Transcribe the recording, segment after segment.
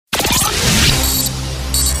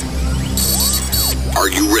Are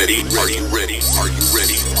you ready? Are you ready? Are you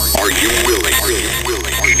ready? Are you willing? Are you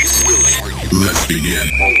willing? Are you willing? Let's begin.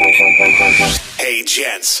 Hey,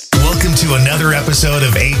 gents. Welcome to another episode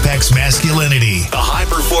of Apex Masculinity, A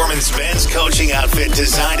high-performance men's coaching outfit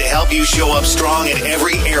designed to help you show up strong in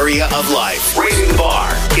every area of life. Raising the bar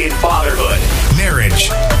in fatherhood, marriage,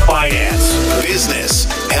 finance, business,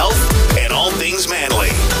 health, and all things manly.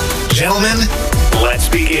 gentlemen. Let's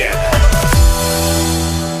begin.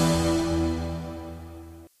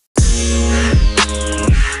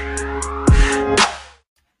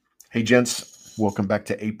 Hey gents, welcome back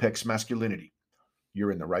to Apex Masculinity.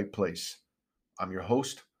 You're in the right place. I'm your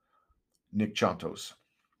host, Nick Chantos.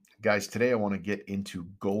 Guys, today I want to get into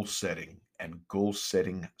goal setting and goal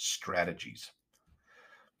setting strategies.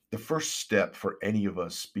 The first step for any of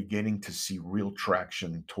us beginning to see real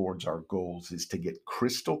traction towards our goals is to get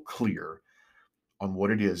crystal clear on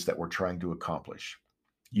what it is that we're trying to accomplish.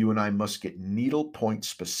 You and I must get needle point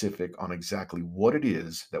specific on exactly what it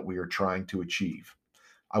is that we are trying to achieve.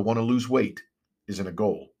 I want to lose weight isn't a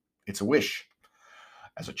goal. It's a wish.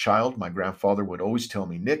 As a child, my grandfather would always tell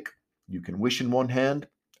me, Nick, you can wish in one hand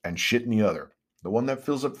and shit in the other. The one that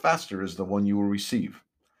fills up faster is the one you will receive.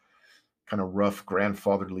 Kind of rough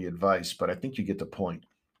grandfatherly advice, but I think you get the point.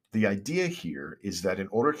 The idea here is that in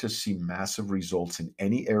order to see massive results in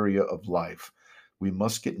any area of life, we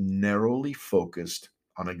must get narrowly focused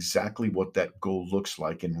on exactly what that goal looks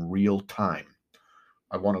like in real time.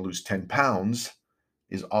 I want to lose 10 pounds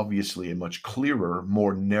is obviously a much clearer,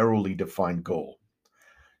 more narrowly defined goal.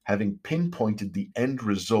 Having pinpointed the end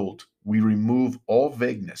result, we remove all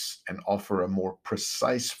vagueness and offer a more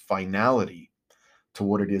precise finality to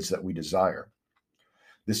what it is that we desire.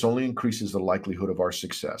 This only increases the likelihood of our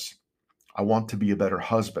success. I want to be a better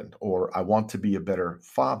husband, or I want to be a better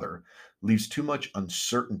father, leaves too much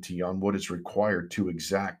uncertainty on what is required to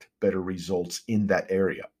exact better results in that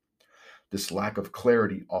area. This lack of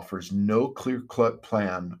clarity offers no clear-cut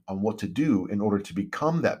plan on what to do in order to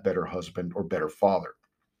become that better husband or better father.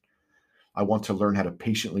 I want to learn how to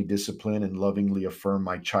patiently discipline and lovingly affirm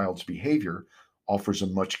my child's behavior offers a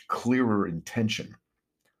much clearer intention.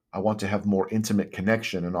 I want to have more intimate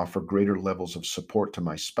connection and offer greater levels of support to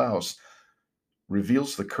my spouse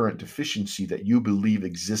reveals the current deficiency that you believe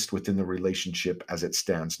exists within the relationship as it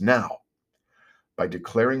stands now. By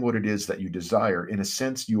declaring what it is that you desire, in a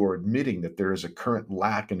sense, you are admitting that there is a current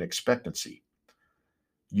lack in expectancy.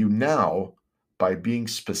 You now, by being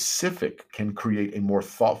specific, can create a more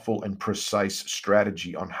thoughtful and precise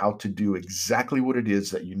strategy on how to do exactly what it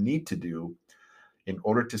is that you need to do in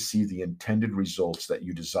order to see the intended results that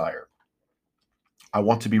you desire. I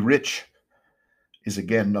want to be rich is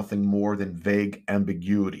again nothing more than vague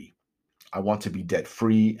ambiguity. I want to be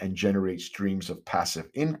debt-free and generate streams of passive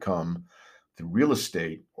income through real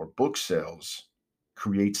estate or book sales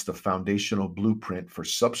creates the foundational blueprint for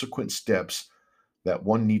subsequent steps that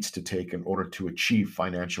one needs to take in order to achieve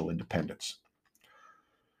financial independence.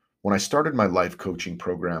 When I started my life coaching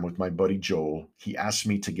program with my buddy Joel, he asked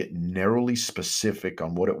me to get narrowly specific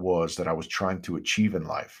on what it was that I was trying to achieve in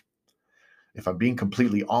life. If I'm being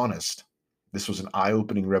completely honest, this was an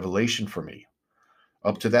eye-opening revelation for me.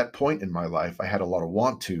 Up to that point in my life, I had a lot of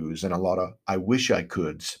want tos and a lot of I wish I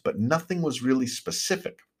coulds, but nothing was really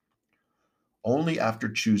specific. Only after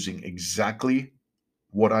choosing exactly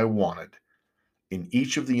what I wanted in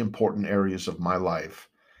each of the important areas of my life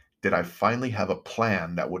did I finally have a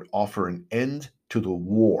plan that would offer an end to the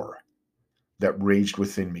war that raged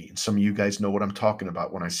within me. And some of you guys know what I'm talking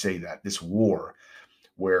about when I say that. This war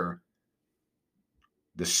where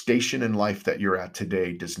the station in life that you're at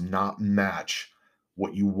today does not match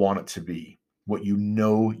what you want it to be, what you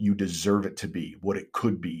know you deserve it to be, what it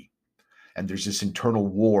could be. And there's this internal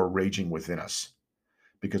war raging within us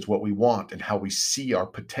because what we want and how we see our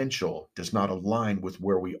potential does not align with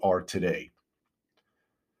where we are today.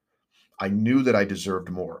 I knew that I deserved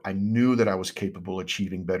more. I knew that I was capable of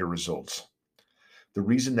achieving better results. The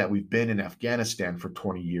reason that we've been in Afghanistan for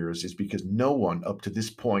 20 years is because no one up to this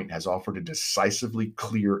point has offered a decisively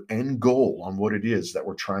clear end goal on what it is that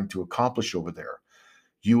we're trying to accomplish over there.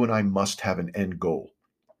 You and I must have an end goal.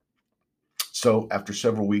 So after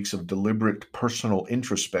several weeks of deliberate personal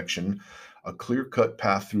introspection, a clear-cut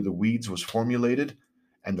path through the weeds was formulated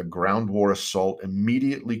and the ground war assault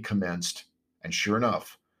immediately commenced. And sure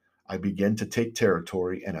enough, I began to take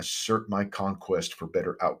territory and assert my conquest for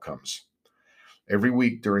better outcomes. Every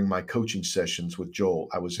week during my coaching sessions with Joel,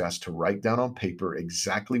 I was asked to write down on paper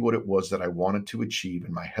exactly what it was that I wanted to achieve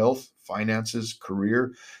in my health, finances,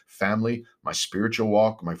 career, family, my spiritual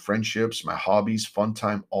walk, my friendships, my hobbies, fun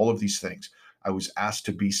time, all of these things. I was asked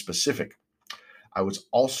to be specific. I was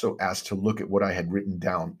also asked to look at what I had written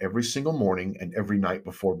down every single morning and every night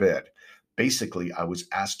before bed. Basically, I was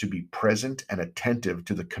asked to be present and attentive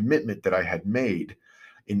to the commitment that I had made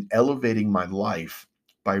in elevating my life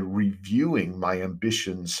by reviewing my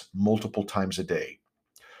ambitions multiple times a day.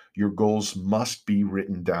 Your goals must be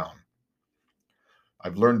written down.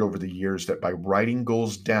 I've learned over the years that by writing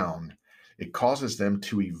goals down, it causes them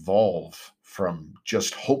to evolve from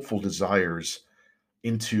just hopeful desires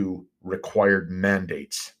into required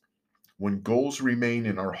mandates. When goals remain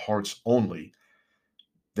in our hearts only,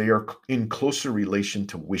 they are in closer relation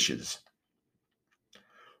to wishes.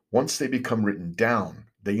 Once they become written down,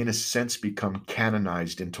 they in a sense become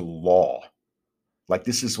canonized into law. Like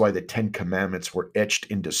this is why the 10 Commandments were etched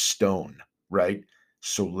into stone, right?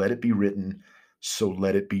 So let it be written, so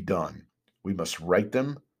let it be done. We must write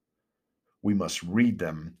them, we must read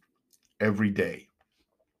them every day.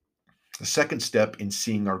 The second step in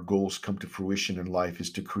seeing our goals come to fruition in life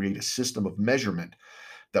is to create a system of measurement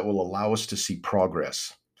that will allow us to see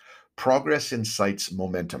progress. Progress incites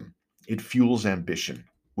momentum. It fuels ambition.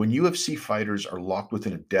 When UFC fighters are locked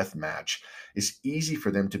within a death match, it's easy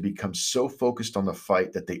for them to become so focused on the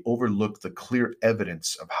fight that they overlook the clear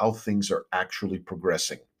evidence of how things are actually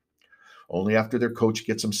progressing. Only after their coach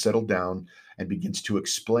gets them settled down and begins to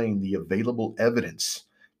explain the available evidence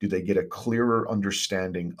do they get a clearer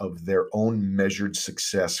understanding of their own measured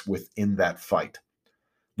success within that fight.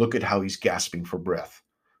 Look at how he's gasping for breath.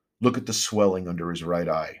 Look at the swelling under his right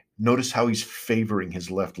eye. Notice how he's favoring his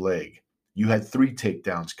left leg. You had 3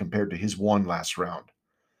 takedowns compared to his 1 last round,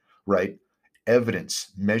 right?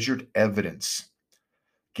 Evidence, measured evidence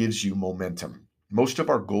gives you momentum. Most of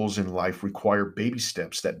our goals in life require baby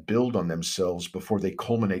steps that build on themselves before they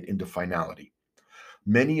culminate into finality.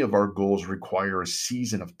 Many of our goals require a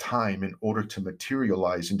season of time in order to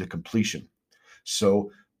materialize into completion.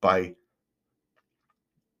 So, by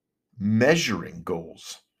measuring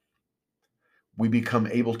goals, we become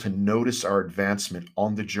able to notice our advancement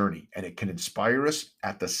on the journey, and it can inspire us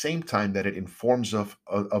at the same time that it informs of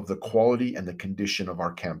the quality and the condition of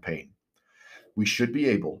our campaign. We should be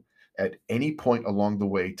able, at any point along the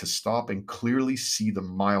way, to stop and clearly see the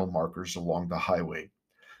mile markers along the highway.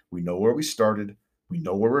 We know where we started, we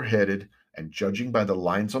know where we're headed, and judging by the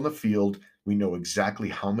lines on the field, we know exactly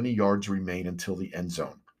how many yards remain until the end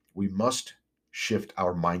zone. We must shift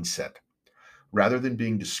our mindset. Rather than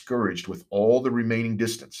being discouraged with all the remaining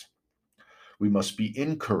distance, we must be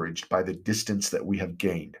encouraged by the distance that we have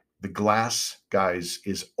gained. The glass, guys,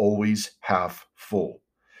 is always half full.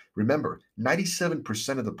 Remember,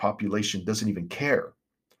 97% of the population doesn't even care.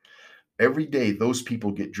 Every day, those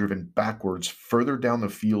people get driven backwards further down the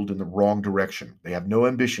field in the wrong direction. They have no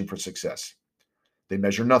ambition for success. They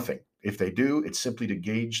measure nothing. If they do, it's simply to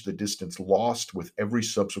gauge the distance lost with every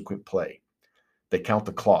subsequent play. They count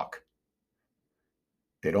the clock.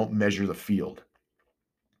 They don't measure the field.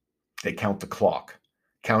 They count the clock,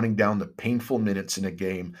 counting down the painful minutes in a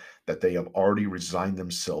game that they have already resigned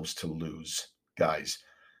themselves to lose. Guys,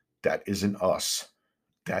 that isn't us.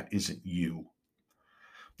 That isn't you.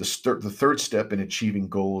 The third step in achieving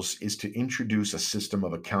goals is to introduce a system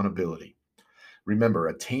of accountability. Remember,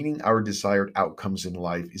 attaining our desired outcomes in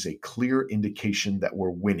life is a clear indication that we're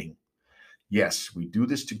winning. Yes, we do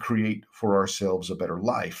this to create for ourselves a better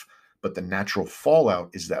life, but the natural fallout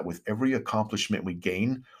is that with every accomplishment we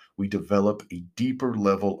gain, we develop a deeper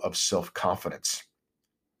level of self-confidence.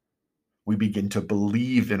 We begin to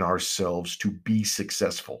believe in ourselves to be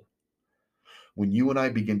successful. When you and I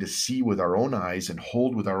begin to see with our own eyes and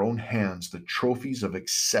hold with our own hands the trophies of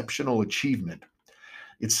exceptional achievement,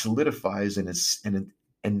 it solidifies an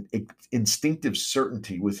instinctive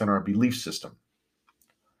certainty within our belief system.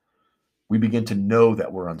 We begin to know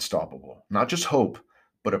that we're unstoppable, not just hope,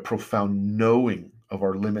 but a profound knowing of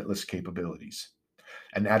our limitless capabilities.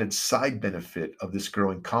 An added side benefit of this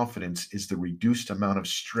growing confidence is the reduced amount of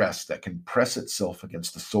stress that can press itself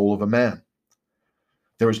against the soul of a man.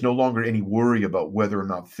 There is no longer any worry about whether or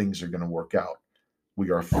not things are going to work out.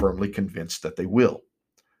 We are firmly convinced that they will.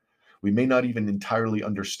 We may not even entirely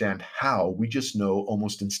understand how, we just know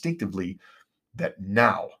almost instinctively that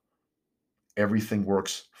now everything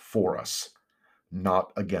works for us,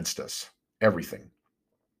 not against us. Everything.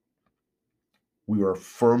 We are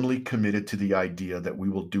firmly committed to the idea that we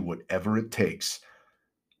will do whatever it takes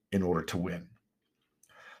in order to win.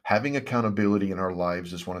 Having accountability in our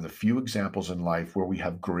lives is one of the few examples in life where we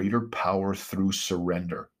have greater power through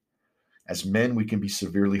surrender. As men, we can be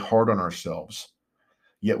severely hard on ourselves,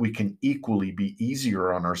 yet we can equally be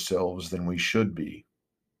easier on ourselves than we should be.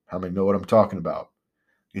 How many know what I'm talking about?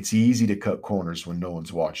 It's easy to cut corners when no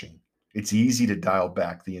one's watching. It's easy to dial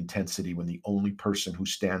back the intensity when the only person who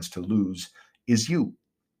stands to lose is you.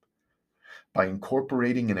 By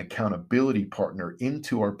incorporating an accountability partner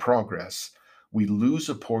into our progress, we lose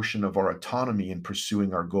a portion of our autonomy in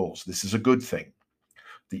pursuing our goals. This is a good thing.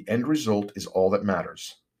 The end result is all that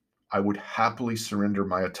matters. I would happily surrender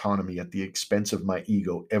my autonomy at the expense of my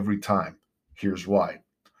ego every time. Here's why.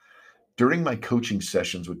 During my coaching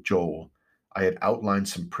sessions with Joel, I had outlined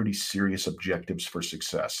some pretty serious objectives for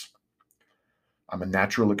success. I'm a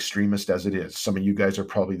natural extremist as it is. Some of you guys are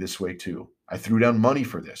probably this way too. I threw down money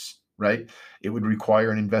for this, right? It would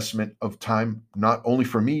require an investment of time, not only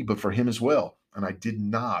for me, but for him as well. And I did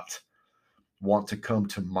not want to come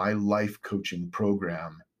to my life coaching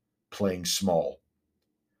program playing small.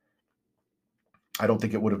 I don't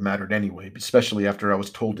think it would have mattered anyway, especially after I was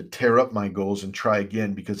told to tear up my goals and try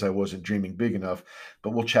again because I wasn't dreaming big enough.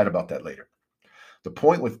 But we'll chat about that later. The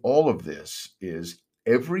point with all of this is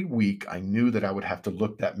every week I knew that I would have to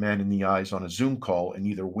look that man in the eyes on a Zoom call and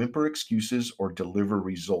either whimper excuses or deliver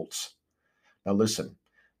results. Now listen,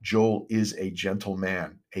 Joel is a gentle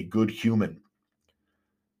man, a good human,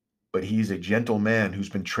 but he's a gentle man who's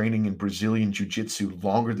been training in Brazilian Jiu-Jitsu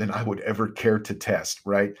longer than I would ever care to test,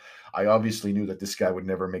 right? I obviously knew that this guy would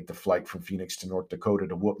never make the flight from Phoenix to North Dakota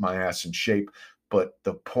to whoop my ass in shape. But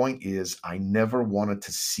the point is, I never wanted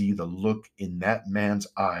to see the look in that man's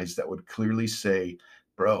eyes that would clearly say,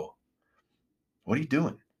 bro, what are you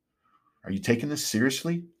doing? Are you taking this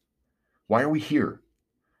seriously? Why are we here?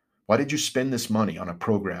 Why did you spend this money on a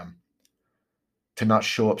program to not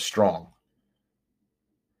show up strong,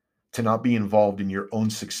 to not be involved in your own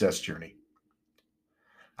success journey?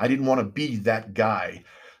 I didn't want to be that guy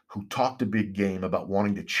who talked a big game about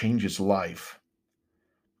wanting to change his life,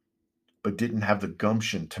 but didn't have the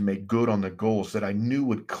gumption to make good on the goals that I knew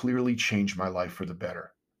would clearly change my life for the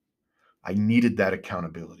better. I needed that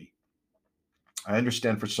accountability. I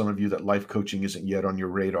understand for some of you that life coaching isn't yet on your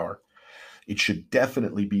radar. It should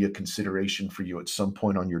definitely be a consideration for you at some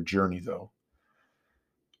point on your journey, though.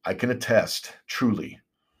 I can attest, truly,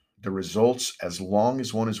 the results, as long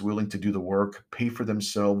as one is willing to do the work, pay for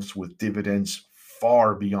themselves with dividends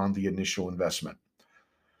far beyond the initial investment.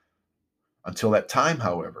 Until that time,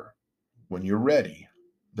 however, when you're ready,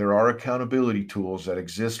 there are accountability tools that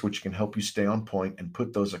exist which can help you stay on point and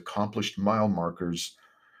put those accomplished mile markers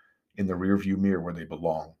in the rearview mirror where they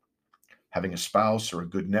belong. Having a spouse or a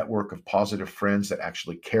good network of positive friends that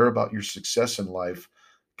actually care about your success in life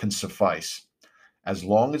can suffice, as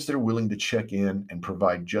long as they're willing to check in and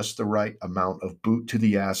provide just the right amount of boot to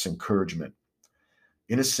the ass encouragement.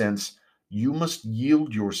 In a sense, you must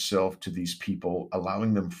yield yourself to these people,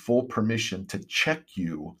 allowing them full permission to check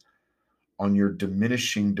you on your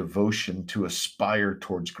diminishing devotion to aspire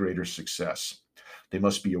towards greater success. They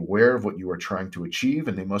must be aware of what you are trying to achieve,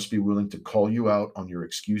 and they must be willing to call you out on your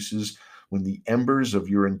excuses when the embers of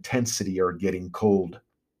your intensity are getting cold.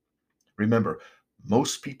 Remember,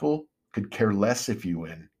 most people could care less if you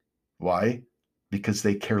win. Why? Because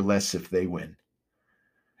they care less if they win.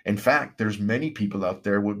 In fact, there's many people out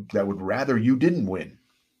there that would rather you didn't win,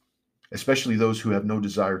 especially those who have no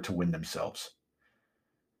desire to win themselves,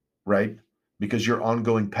 right? Because your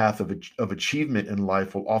ongoing path of achievement in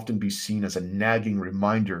life will often be seen as a nagging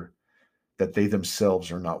reminder that they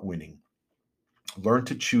themselves are not winning. Learn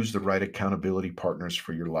to choose the right accountability partners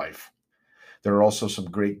for your life. There are also some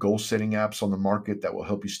great goal-setting apps on the market that will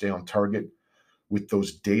help you stay on target with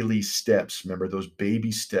those daily steps. Remember, those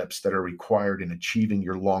baby steps that are required in achieving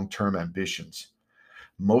your long-term ambitions.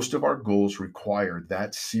 Most of our goals require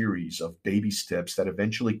that series of baby steps that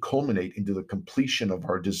eventually culminate into the completion of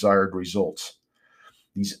our desired results.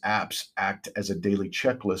 These apps act as a daily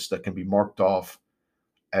checklist that can be marked off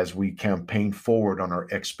as we campaign forward on our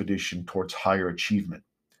expedition towards higher achievement.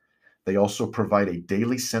 They also provide a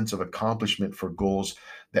daily sense of accomplishment for goals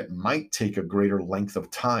that might take a greater length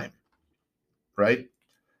of time, right?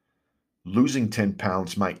 Losing 10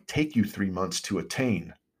 pounds might take you 3 months to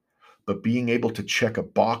attain, but being able to check a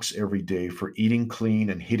box every day for eating clean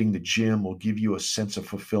and hitting the gym will give you a sense of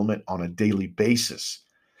fulfillment on a daily basis,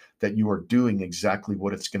 that you are doing exactly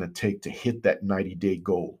what it's going to take to hit that 90-day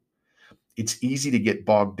goal. It's easy to get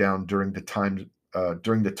bogged down during the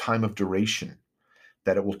time of duration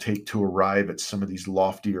that it will take to arrive at some of these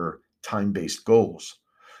loftier time-based goals.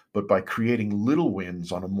 But by creating little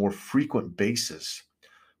wins on a more frequent basis,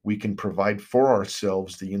 we can provide for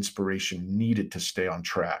ourselves the inspiration needed to stay on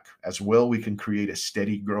track. As well, we can create a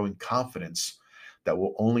steady growing confidence that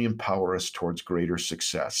will only empower us towards greater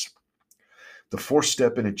success. The fourth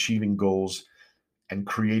step in achieving goals and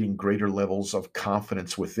creating greater levels of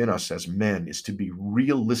confidence within us as men is to be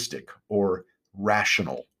realistic or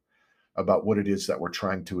rational. about what it is that we're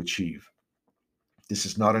trying to achieve. This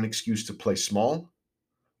is not an excuse to play small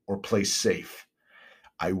or play safe.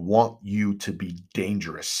 I want you to be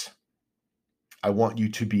dangerous. I want you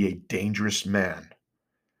to be a dangerous man.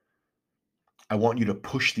 I want you to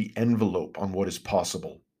push the envelope on what is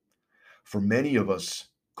possible. For many of us,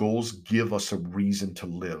 goals give us a reason to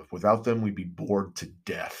live. Without them, we'd be bored to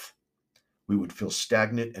death. We would feel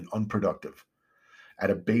stagnant and unproductive. At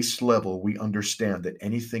a base level, we understand that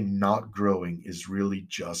anything not growing is really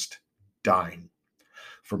just dying.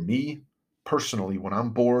 For me, personally, when I'm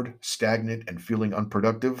bored, stagnant, and feeling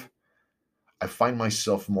unproductive, I find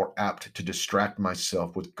myself more apt to distract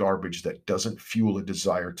myself with garbage that doesn't fuel a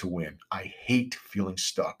desire to win. I hate feeling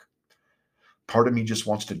stuck. Part of me just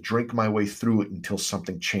wants to drink my way through it until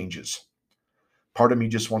something changes. Part of me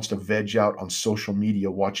just wants to veg out on social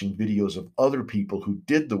media watching videos of other people who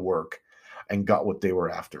did the work and got what they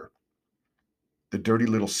were after. The dirty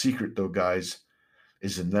little secret, though, guys,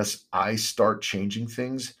 is unless I start changing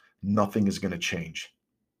things, nothing is going to change.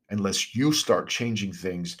 Unless you start changing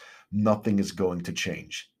things, nothing is going to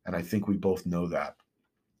change. And I think we both know that.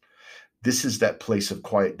 This is that place of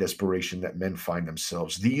quiet desperation that men find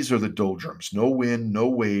themselves. These are the doldrums. No wind, no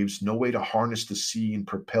waves, no way to harness the sea and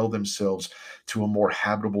propel themselves to a more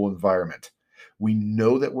habitable environment. We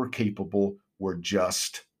know that we're capable. We're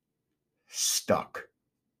just stuck.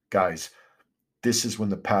 Guys, this is when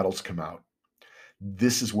the paddles come out.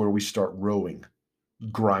 This is where we start rowing,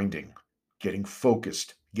 grinding, getting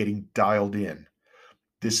focused, getting dialed in.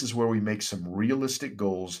 This is where we make some realistic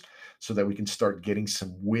goals so that we can start getting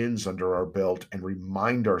some wins under our belt and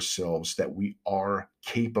remind ourselves that we are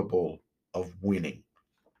capable of winning.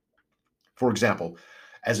 For example,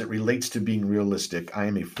 as it relates to being realistic, I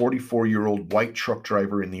am a 44-year-old white truck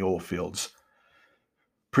driver in the oil fields.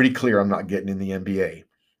 Pretty clear I'm not getting in the NBA,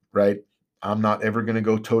 right? I'm not ever going to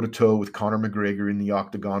go toe-to-toe with Conor McGregor in the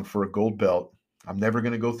octagon for a gold belt. I'm never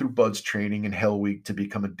going to go through BUD/S training and Hell Week to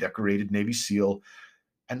become a decorated Navy SEAL,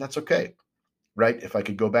 and that's okay. Right? If I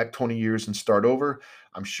could go back 20 years and start over,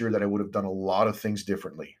 I'm sure that I would have done a lot of things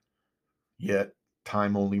differently. Yet,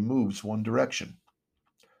 time only moves one direction.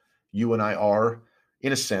 You and I are,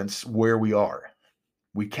 in a sense, where we are.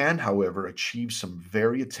 We can, however, achieve some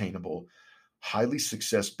very attainable, highly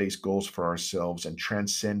success-based goals for ourselves and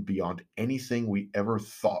transcend beyond anything we ever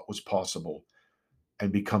thought was possible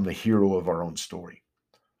and become the hero of our own story.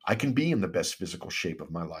 I can be in the best physical shape of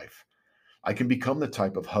my life. I can become the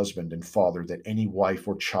type of husband and father that any wife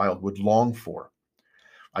or child would long for.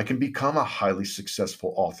 I can become a highly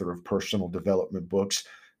successful author of personal development books,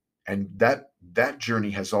 and that journey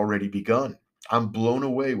has already begun. I'm blown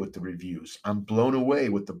away with the reviews. I'm blown away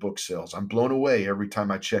with the book sales. I'm blown away every time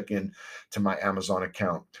I check in to my Amazon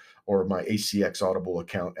account or my ACX Audible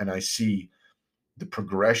account and I see the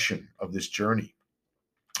progression of this journey.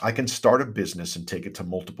 I can start a business and take it to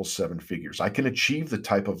multiple seven figures. I can achieve the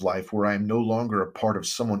type of life where I am no longer a part of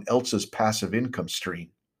someone else's passive income stream.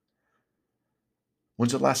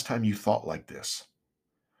 When's the last time you thought like this?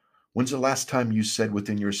 When's the last time you said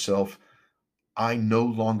within yourself, I no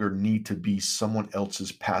longer need to be someone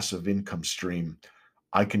else's passive income stream.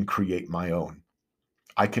 I can create my own.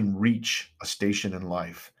 I can reach a station in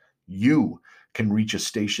life. You can reach a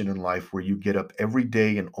station in life where you get up every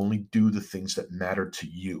day and only do the things that matter to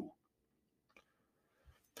you.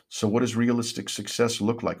 So what does realistic success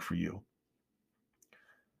look like for you?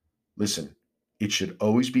 Listen, it should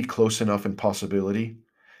always be close enough in possibility,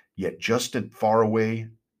 yet just enough far away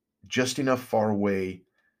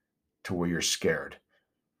to where you're scared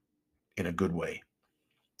in a good way.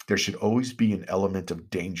 There should always be an element of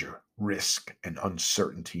danger, risk, and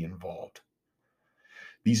uncertainty involved.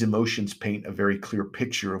 These emotions paint a very clear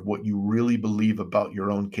picture of what you really believe about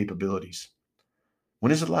your own capabilities.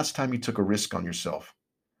 When is the last time you took a risk on yourself?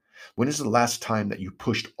 When is the last time that you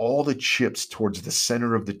pushed all the chips towards the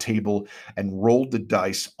center of the table and rolled the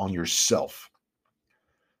dice on yourself?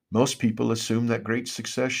 Most people assume that great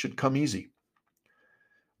success should come easy.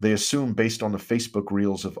 They assume, based on the Facebook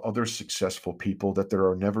reels of other successful people, that there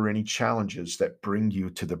are never any challenges that bring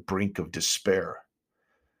you to the brink of despair.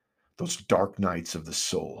 Those dark nights of the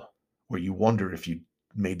soul, where you wonder if you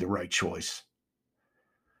made the right choice.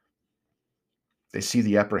 They see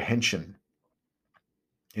the apprehension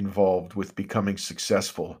involved with becoming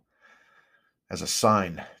successful as a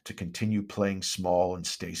sign to continue playing small and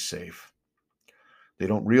stay safe. They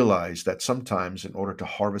don't realize that sometimes, in order to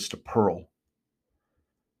harvest a pearl,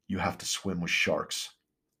 you have to swim with sharks.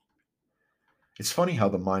 It's funny how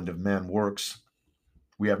the mind of man works.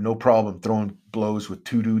 We have no problem throwing blows with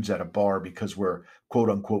two dudes at a bar because we're quote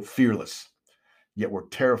unquote fearless. yet we're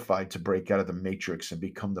terrified to break out of the matrix and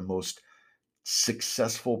become the most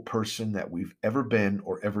successful person that we've ever been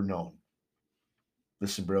or ever known.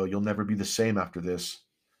 Listen, bro, you'll never be the same after this.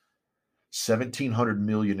 1,700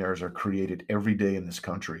 millionaires are created every day in this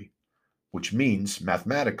country, which means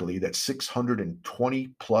mathematically that 620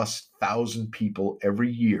 plus thousand people every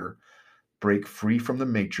year break free from the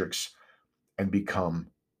matrix and become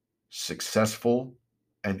successful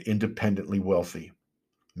and independently wealthy.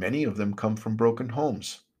 Many of them come from broken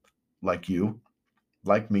homes, like you,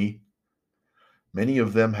 like me. Many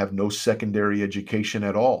of them have no secondary education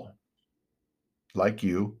at all, like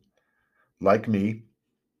you, like me.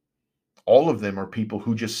 All of them are people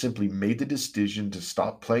who just simply made the decision to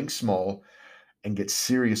stop playing small and get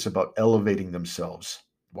serious about elevating themselves.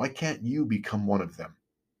 Why can't you become one of them?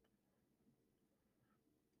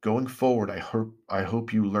 Going forward, I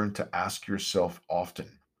hope you learn to ask yourself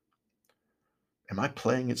often, am I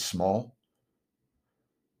playing it small?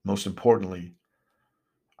 Most importantly,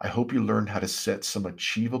 I hope you learn how to set some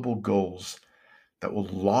achievable goals that will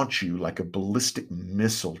launch you like a ballistic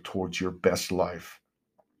missile towards your best life.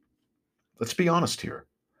 Let's be honest here.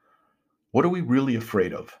 What are we really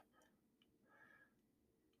afraid of?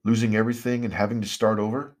 Losing everything and having to start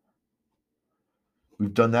over?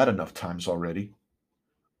 We've done that enough times already.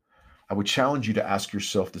 I would challenge you to ask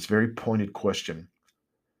yourself this very pointed question.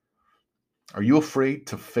 Are you afraid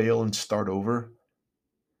to fail and start over?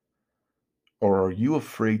 Or are you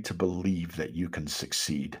afraid to believe that you can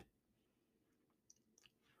succeed?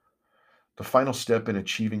 The final step in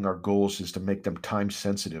achieving our goals is to make them time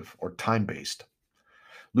sensitive or time based.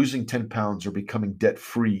 Losing 10 pounds or becoming debt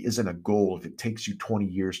free isn't a goal if it takes you 20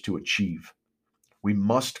 years to achieve. We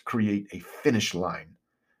must create a finish line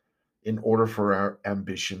in order for our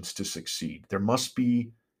ambitions to succeed. There must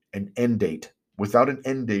be an end date. Without an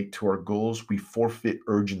end date to our goals, we forfeit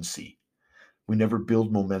urgency. We never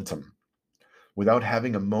build momentum. Without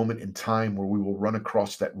having a moment in time where we will run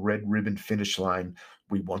across that red ribbon finish line,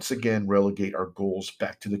 we once again relegate our goals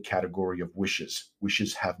back to the category of wishes.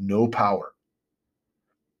 Wishes have no power.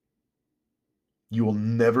 You will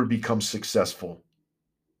never become successful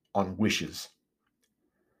on wishes.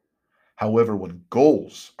 However, when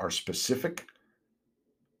goals are specific,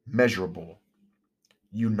 measurable,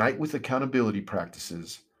 unite with accountability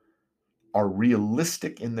practices, are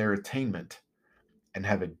realistic in their attainment, and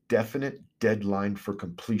have a definite deadline for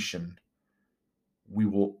completion, we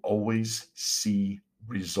will always see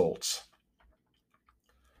results.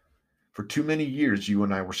 For too many years, you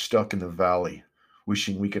and I were stuck in the valley,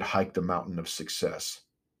 wishing we could hike the mountain of success.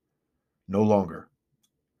 No longer.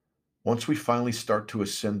 Once we finally start to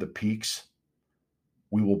ascend the peaks,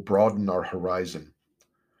 we will broaden our horizon.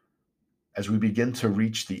 As we begin to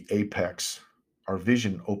reach the apex, our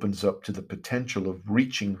vision opens up to the potential of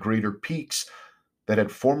reaching greater peaks that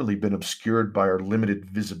had formerly been obscured by our limited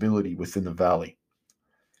visibility within the valley.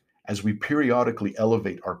 As we periodically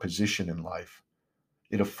elevate our position in life,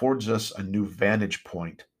 it affords us a new vantage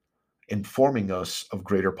point, informing us of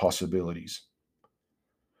greater possibilities.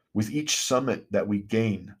 With each summit that we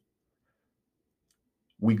gain,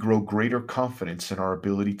 we grow greater confidence in our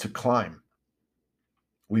ability to climb.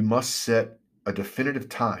 We must set a definitive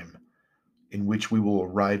time in which we will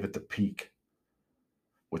arrive at the peak.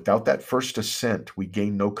 Without that first ascent, we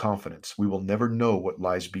gain no confidence. We will never know what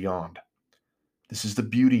lies beyond. This is the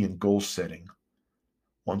beauty in goal setting.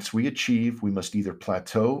 Once we achieve, we must either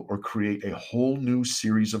plateau or create a whole new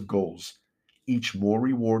series of goals, each more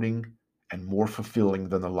rewarding and more fulfilling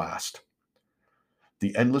than the last.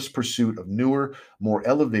 The endless pursuit of newer, more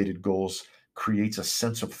elevated goals creates a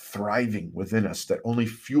sense of thriving within us that only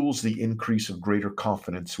fuels the increase of greater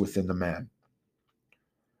confidence within the man.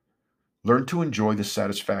 Learn to enjoy the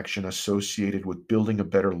satisfaction associated with building a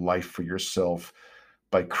better life for yourself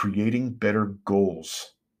by creating better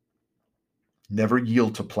goals. Never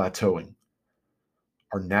yield to plateauing.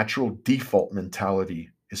 Our natural default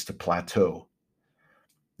mentality is to plateau.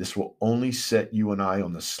 This will only set you and I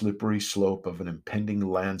on the slippery slope of an impending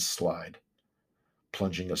landslide,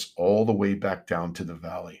 plunging us all the way back down to the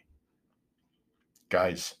valley.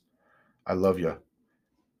 Guys, I love you.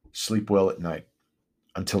 Sleep well at night.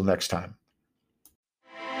 Until next time.